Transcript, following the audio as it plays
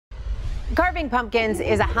Carving pumpkins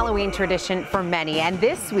is a Halloween tradition for many, and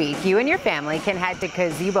this week you and your family can head to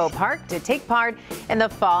Gazebo Park to take part in the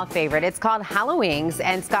fall favorite. It's called Hallowings,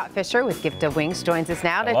 and Scott Fisher with Gift of Wings joins us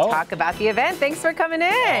now to talk about the event. Thanks for coming in.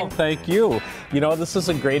 Oh, thank you. You know, this is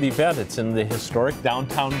a great event. It's in the historic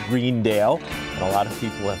downtown Greendale, and a lot of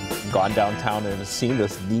people have gone downtown and have seen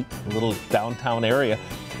this neat little downtown area.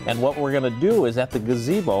 And what we're going to do is at the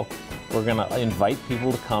gazebo, we're going to invite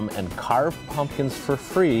people to come and carve pumpkins for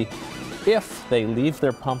free if they leave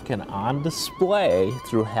their pumpkin on display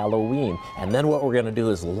through Halloween. And then what we're going to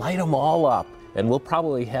do is light them all up, and we'll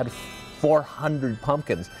probably have 400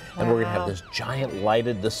 pumpkins, and we're going to have this giant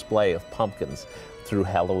lighted display of pumpkins through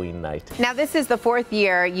Halloween night. Now, this is the fourth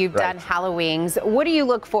year you've done Hallowings. What do you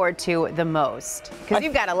look forward to the most? Because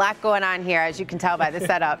you've got a lot going on here, as you can tell by the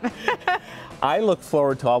setup. I look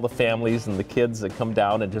forward to all the families and the kids that come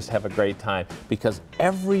down and just have a great time, because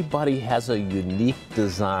everybody has a unique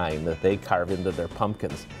design that they carve into their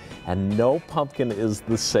pumpkins, and no pumpkin is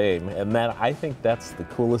the same. And I think that's the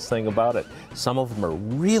coolest thing about it. Some of them are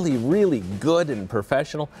really, really good and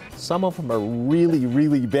professional. Some of them are really,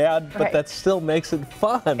 really bad, but that still makes it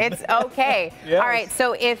fun. It's okay. Yes. All right,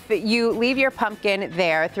 so if you leave your pumpkin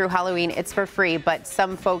there through Halloween, it's for free, but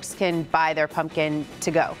some folks can buy their pumpkin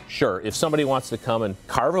to go. Sure. If somebody wants to come and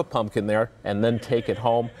carve a pumpkin there and then take it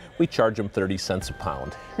home, we charge them 30 cents a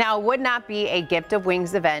pound. Now, it would not be a Gift of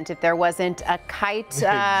Wings event if there wasn't a kite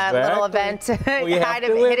little event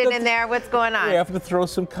hidden in there. What's going on? We have to throw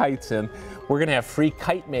some kites in. We're going to have free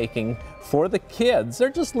kite making for the kids. They're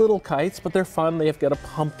just little kites, but they're fun. They've got a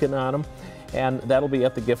pumpkin on them. And that'll be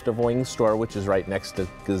at the Gift of Wings store, which is right next to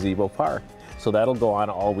Gazebo Park. So that'll go on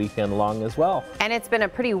all weekend long as well. And it's been a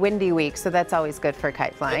pretty windy week, so that's always good for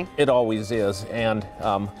kite flying. It always is. And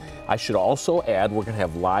I should also add, we're going to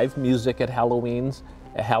have live music at Hallowings.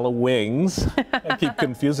 I keep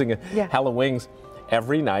confusing it. Hallowings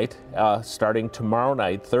every night, starting tomorrow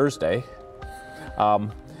night, Thursday.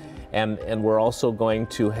 And we're also going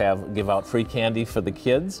to give out free candy for the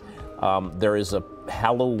kids. There is a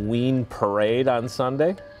Halloween parade on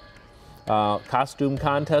Sunday. Costume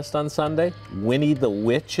contest on Sunday. Winnie the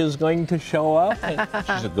Witch is going to show up.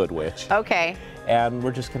 She's a good witch. Okay. And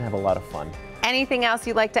we're just going to have a lot of fun. Anything else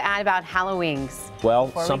you'd like to add about Hallowings?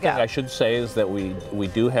 Well, something I should say is that we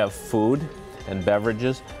do have food and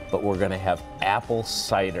beverages, but we're going to have apple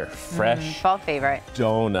cider, fresh fall favorite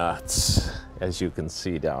donuts, as you can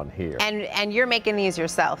see down here. And you're making these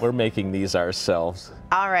yourself? We're making these ourselves.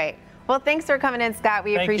 All right. Well, thanks for coming in, Scott.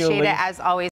 We appreciate it as always.